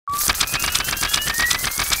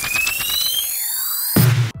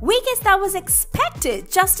guess that was expected.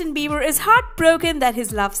 Justin Bieber is heartbroken that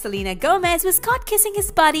his love Selena Gomez was caught kissing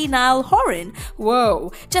his buddy Niall Horan.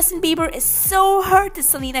 Whoa, Justin Bieber is so hurt that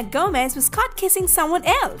Selena Gomez was caught kissing someone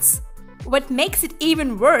else. What makes it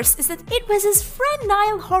even worse is that it was his friend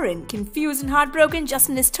Niall Horan. Confused and heartbroken,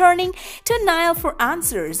 Justin is turning to Niall for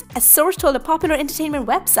answers, a source told a popular entertainment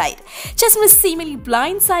website. Justin was seemingly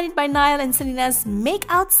blindsided by Niall and Selena's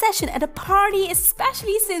make-out session at a party,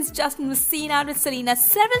 especially since Justin was seen out with Selena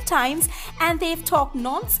several times and they've talked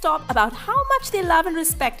non-stop about how much they love and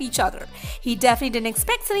respect each other. He definitely didn't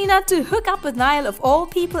expect Selena to hook up with Niall of all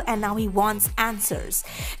people, and now he wants answers.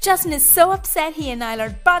 Justin is so upset. He and Niall are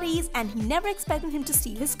buddies and he never expected him to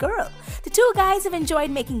steal his girl. The two guys have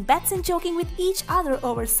enjoyed making bets and joking with each other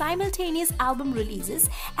over simultaneous album releases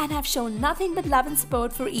and have shown nothing but love and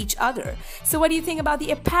support for each other. So what do you think about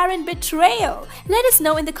the apparent betrayal? Let us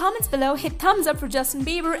know in the comments below. Hit thumbs up for Justin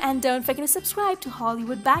Bieber and don't forget to subscribe to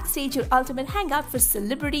Hollywood Backstage, your ultimate hangout for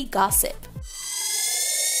celebrity gossip.